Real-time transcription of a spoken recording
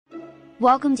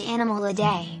Welcome to Animal a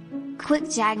Day! Quick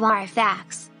Jaguar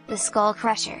facts: the skull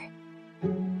crusher.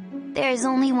 There is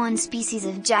only one species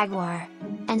of jaguar,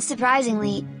 and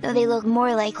surprisingly, though they look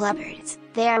more like leopards,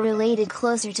 they are related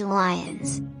closer to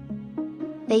lions.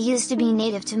 They used to be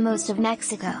native to most of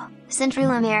Mexico,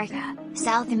 Central America,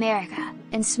 South America,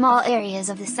 and small areas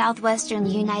of the southwestern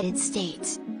United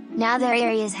States. Now their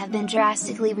areas have been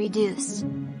drastically reduced.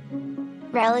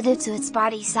 Relative to its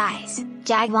body size,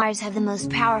 jaguars have the most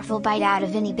powerful bite out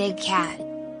of any big cat.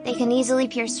 They can easily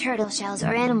pierce turtle shells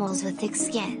or animals with thick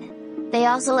skin. They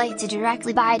also like to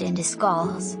directly bite into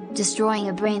skulls, destroying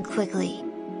a brain quickly.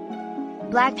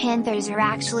 Black panthers are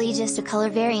actually just a color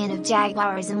variant of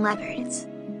jaguars and leopards.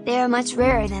 They are much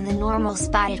rarer than the normal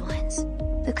spotted ones.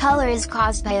 The color is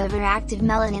caused by overactive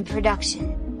melanin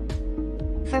production.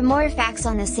 For more facts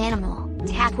on this animal,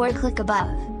 tap or click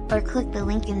above, or click the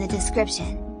link in the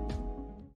description.